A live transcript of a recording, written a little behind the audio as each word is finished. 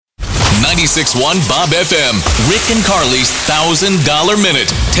96.1 Bob FM. Rick and Carly's $1,000 Minute.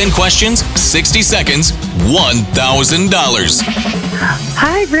 10 questions, 60 seconds, $1,000.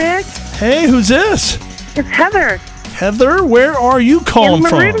 Hi, Rick. Hey, who's this? It's Heather. Heather, where are you calling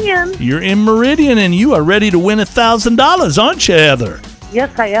from? Meridian. You're in Meridian, and you are ready to win $1,000, aren't you, Heather?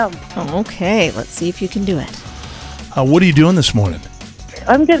 Yes, I am. Okay, let's see if you can do it. What are you doing this morning?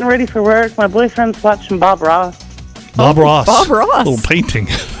 I'm getting ready for work. My boyfriend's watching Bob Ross. Bob Ross. Bob Ross. A little painting.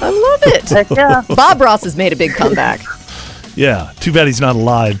 I love it. Heck yeah. Bob Ross has made a big comeback. Yeah, too bad he's not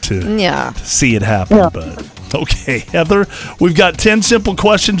alive to Yeah. see it happen. Yeah. But okay, Heather, we've got 10 simple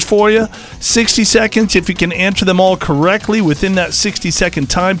questions for you. 60 seconds. If you can answer them all correctly within that 60-second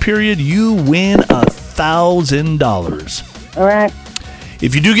time period, you win $1,000. All right.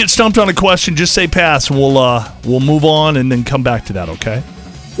 If you do get stumped on a question, just say pass, and we'll move on and then come back to that, okay?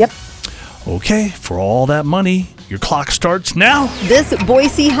 Yep. Okay, for all that money, your clock starts now. This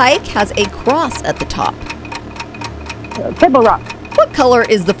Boise hike has a cross at the top. Table Rock. What color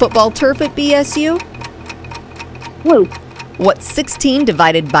is the football turf at BSU? Blue. What's 16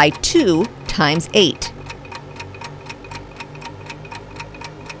 divided by 2 times 8?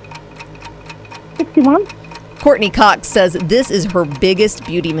 61. Courtney Cox says this is her biggest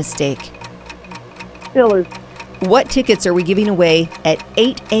beauty mistake. Steelers. What tickets are we giving away at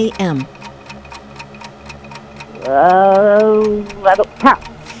 8 a.m.? I don't. Pass.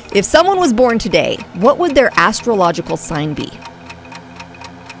 If someone was born today, what would their astrological sign be?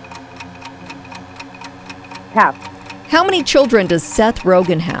 Pass. How many children does Seth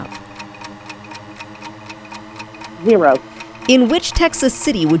Rogen have? 0. In which Texas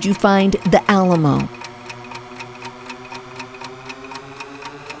city would you find the Alamo?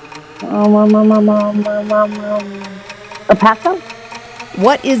 A Paso?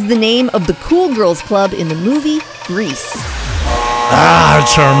 What is the name of the Cool Girls Club in the movie Grease?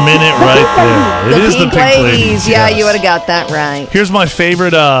 It's our minute right there. It is the Pink Ladies. Yeah, yes. you would have got that right. Here's my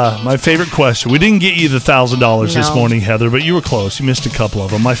favorite question. We didn't get you the $1,000 this morning, Heather, but you were close. You missed a couple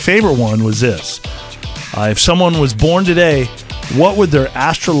of them. My favorite one was this. If someone was born today, what would their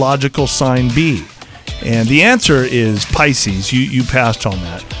astrological sign be? And the answer is Pisces. You passed on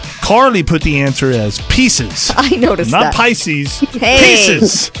that. Carly put the answer as pieces. I noticed Not that. Pisces. Hey.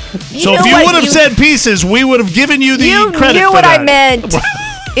 Pieces. So know if you what? would have said pieces, we would have given you the credit You knew for what that. I meant.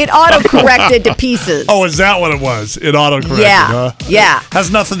 It auto-corrected to pieces. Oh, is that what it was? It autocorrected, Yeah, huh? yeah. Has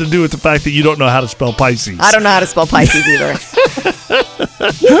nothing to do with the fact that you don't know how to spell Pisces. I don't know how to spell Pisces either.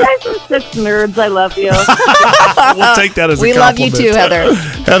 You guys are such nerds. I love you. We'll take that as a We love you compliment. too, Heather.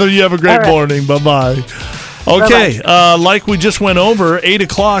 Heather, you have a great All right. morning. Bye-bye. Okay, like we just went over, 8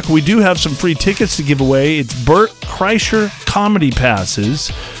 o'clock, we do have some free tickets to give away. It's Bert Kreischer Comedy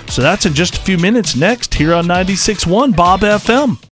Passes. So that's in just a few minutes next here on 96.1 Bob FM.